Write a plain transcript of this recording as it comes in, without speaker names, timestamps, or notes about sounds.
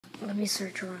Let me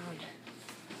search around.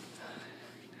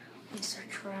 Let me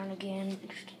search around again,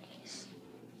 just in case.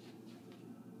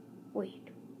 Wait.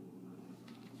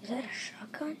 Is that a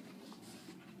shotgun?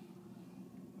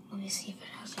 Let me see if it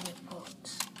has any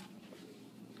bullets.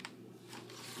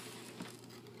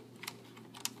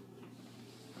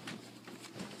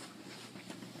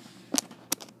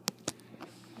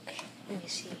 Okay, let me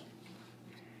see.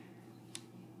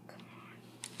 Come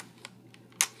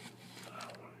on.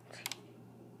 Oh,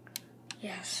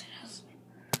 yes,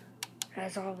 it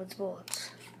has all of its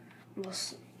bullets.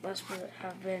 Must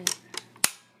have been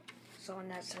someone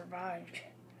that survived.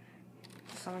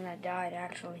 Someone that died,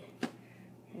 actually.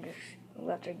 And just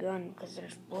left their gun because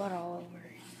there's blood all over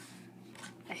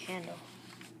the handle.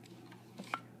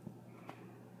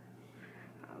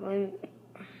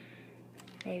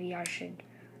 Maybe I should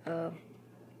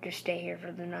just stay here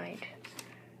for the night.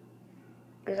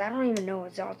 Because I don't even know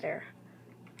what's out there.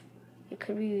 It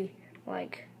could be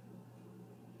like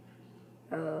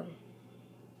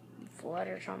flood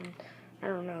or something. I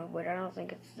don't know, but I don't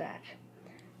think it's that.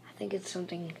 I think it's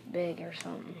something big or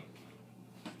something.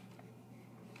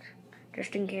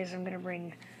 Just in case, I'm gonna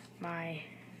bring my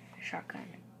shotgun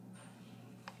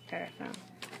that I found.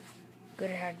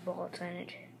 Good, it had bullets in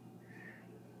it.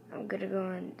 I'm gonna go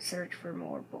and search for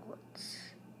more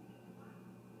bullets.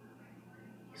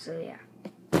 So yeah,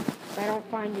 if I don't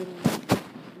find any,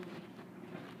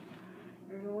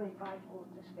 there's only 5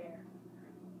 bullets to spare.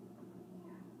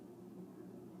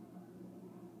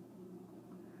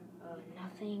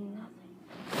 Nothing.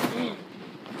 Man,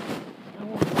 no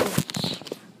more bullets.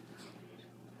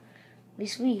 At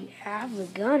least we have the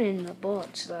gun and the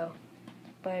bullets, though.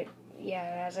 But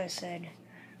yeah, as I said,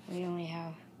 we only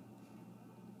have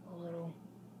a little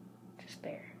to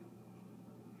spare.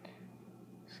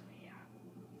 So yeah,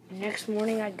 next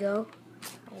morning I go,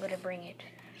 I'm gonna bring it.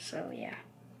 So yeah,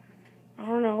 I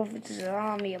don't know if it's a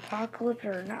zombie apocalypse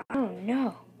or not. I don't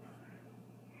know.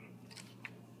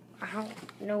 I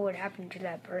don't know what happened to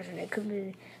that person. It could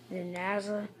be the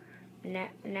NASA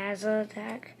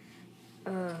attack,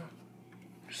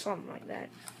 something like that,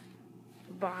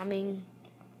 bombing,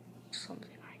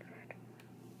 something like that.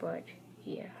 But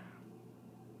yeah,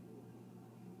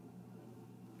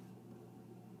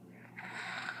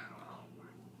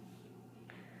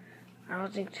 I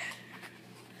don't think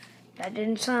that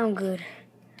didn't sound good.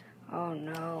 Oh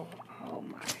no! Oh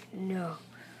my no!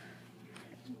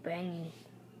 Banging.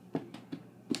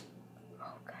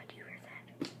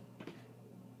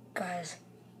 Guys,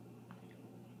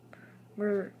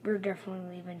 we're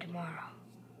definitely leaving tomorrow.